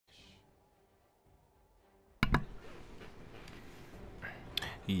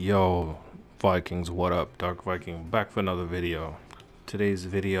Yo, Vikings, what up? Dark Viking back for another video. Today's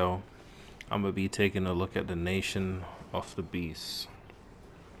video, I'm gonna be taking a look at the Nation of the Beast.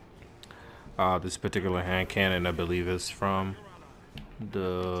 This particular hand cannon, I believe, is from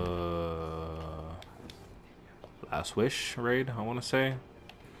the Last Wish raid, I want to say.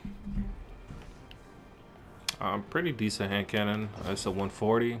 Pretty decent hand cannon. It's a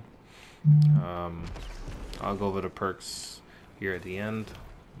 140. I'll go over the perks here at the end,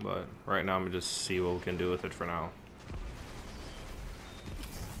 but right now I'm gonna just see what we can do with it for now.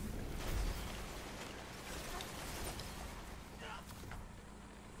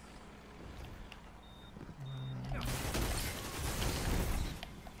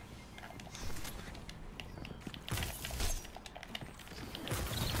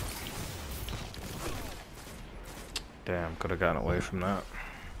 Damn, could have gotten away from that.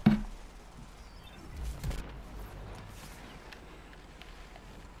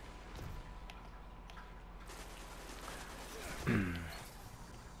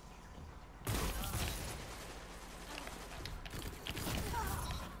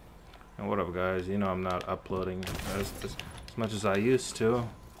 And what up, guys? You know I'm not uploading as much as I used to.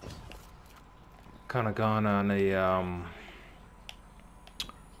 Kind of gone on a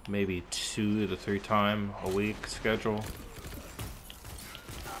maybe 2 to 3 times a week schedule.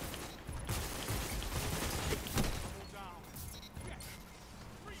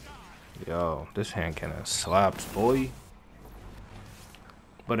 Yo, this hand cannon slaps, boy.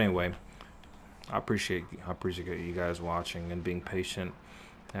 But anyway, I appreciate you guys watching and being patient.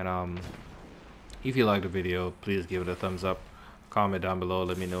 And if you like the video, please give it a thumbs up. Comment down below,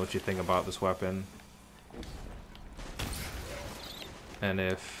 let me know what you think about this weapon. And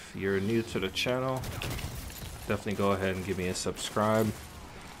if you're new to the channel, definitely go ahead and give me a subscribe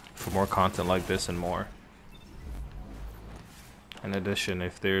for more content like this and more. In addition,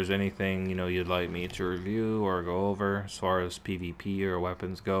 if there's anything you'd like me to review or go over as far as PvP or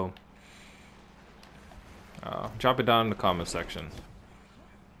weapons go, drop it down in the comment section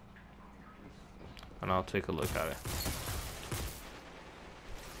and I'll take a look at it.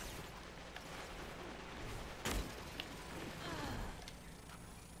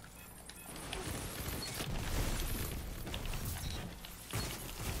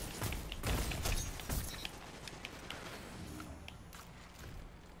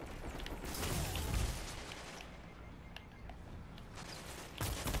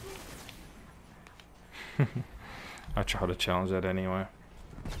 I tried to challenge that anyway.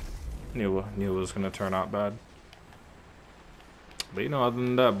 Knew it was gonna turn out bad. But other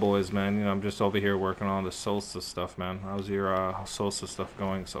than that, boys, man, I'm just over here working on the Solstice stuff, man. How's your Solstice stuff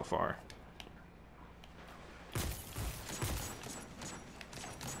going so far?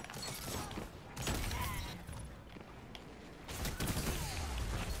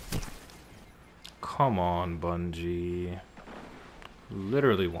 Come on, Bungie.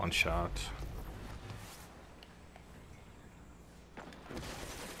 Literally one shot.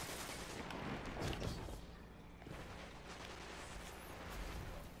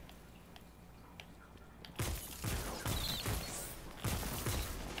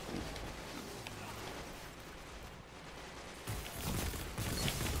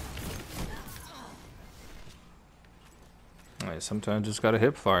 Sometimes just gotta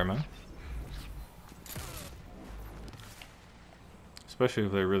hip fire, man. Especially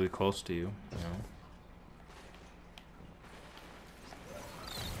if they're really close to you,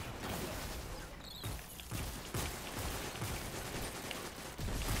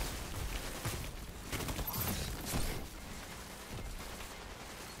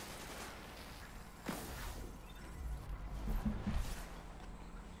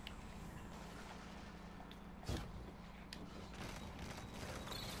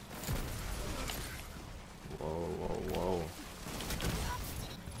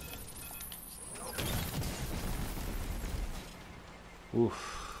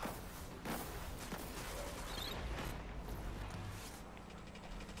 Oof.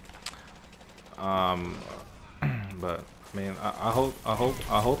 But I mean, I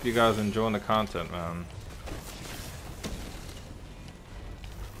hope you guys enjoying the content, man.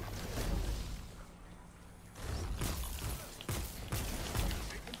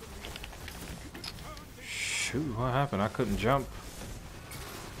 Shoot, what happened? I couldn't jump.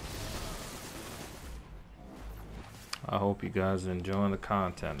 I hope you guys are enjoying the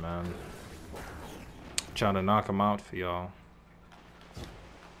content, man. Trying to knock them out for y'all.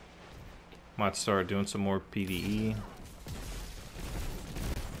 Might start doing some more PvE.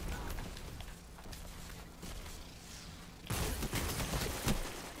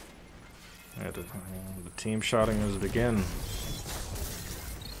 Yeah, the team shotting is it again.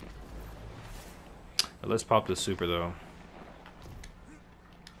 let's pop this super though.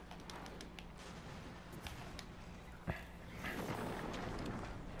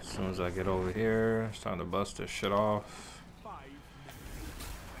 As soon as I get over here, it's time to bust this shit off.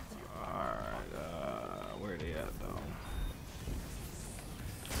 Alright, where they at though?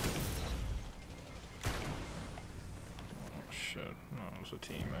 Oh shit, no, it's a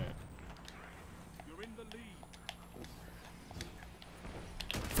teammate. You're in the lead.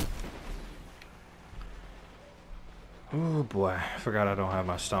 Oh boy, I forgot I don't have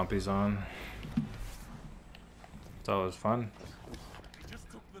my stompies on. It's always fun.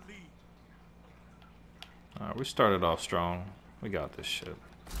 Alright, we started off strong. We got this shit.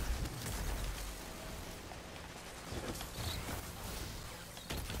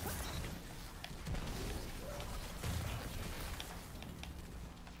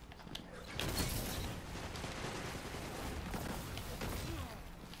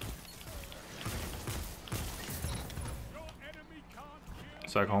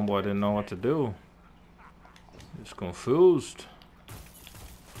 It's like homeboy didn't know what to do. He's confused.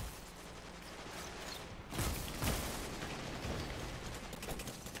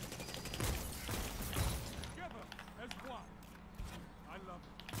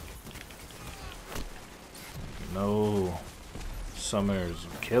 No, Summoner's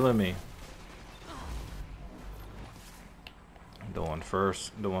killing me. The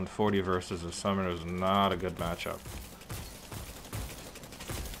 140 versus the Summoner is not a good matchup.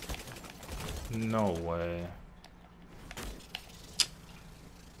 No way.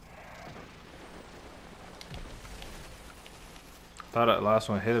 Thought that last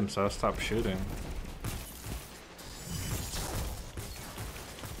one hit him, so I stopped shooting.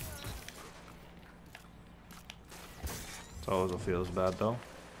 It always feels bad though.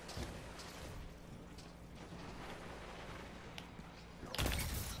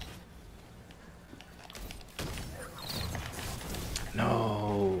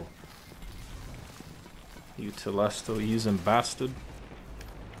 No. You Telesto using bastard.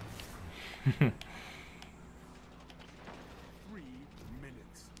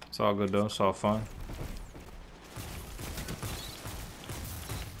 It's all good though, it's all fun.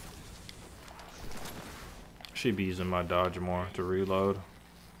 Should be using my dodge more to reload.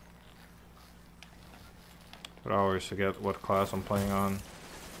 But I always forget what class I'm playing on.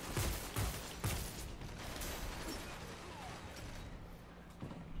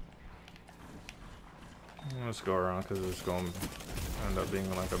 Let's go around because it's going to end up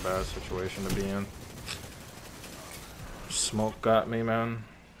being like a bad situation to be in. Smoke got me, man.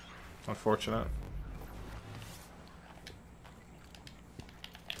 Unfortunate.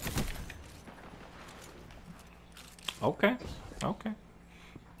 Okay, okay.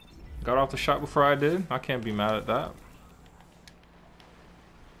 Got off the shot before I did. I can't be mad at that.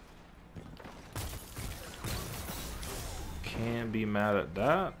 Can't be mad at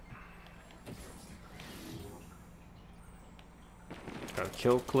that. Got a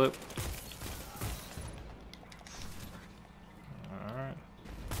kill clip. Alright.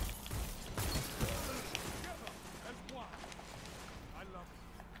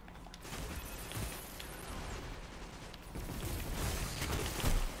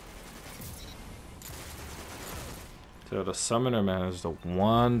 So the Summoner, man, is the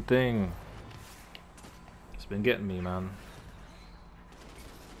one thing that's been getting me, man.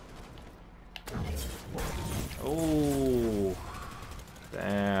 Oh,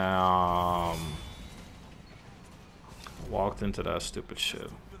 damn. Walked into that stupid shit.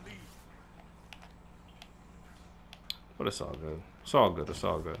 But it's all good. It's all good. It's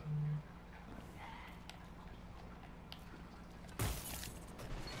all good.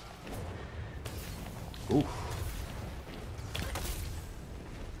 Oof.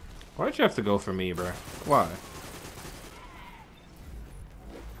 Why'd you have to go for me, bro? Why?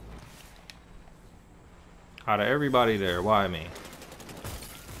 Out of everybody there, why me?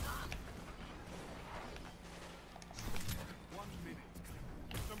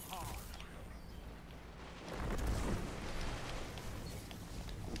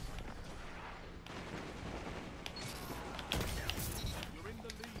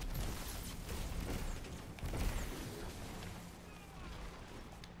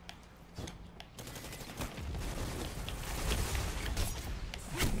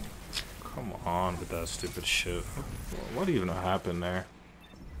 Come on with that stupid shit. What even happened there?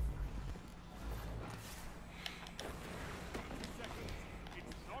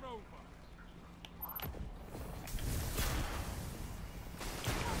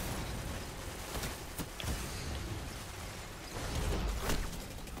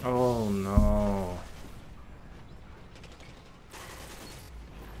 Oh no.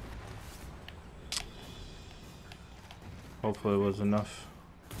 Hopefully it was enough.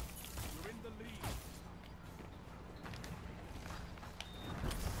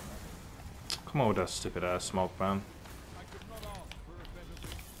 Come on with that stupid ass smoke, man.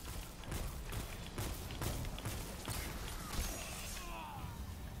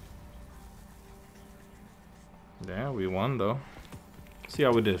 Yeah, we won though. See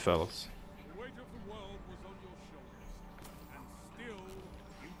how we did, fellas.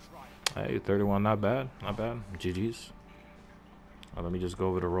 Hey, 31, not bad, not bad. GG's. Let me just go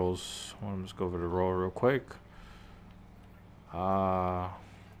over the rolls. Let me just go over the roll real quick. Let's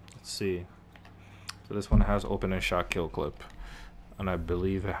see. So this one has open and shot kill clip, and I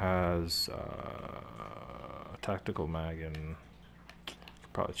believe it has tactical mag, and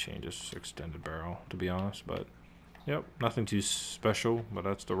probably change this extended barrel to be honest. But yep, nothing too special, but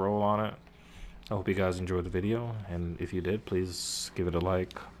that's the roll on it. I hope you guys enjoyed the video, and if you did, please give it a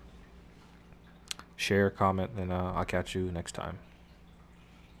like, share, comment, and I'll catch you next time.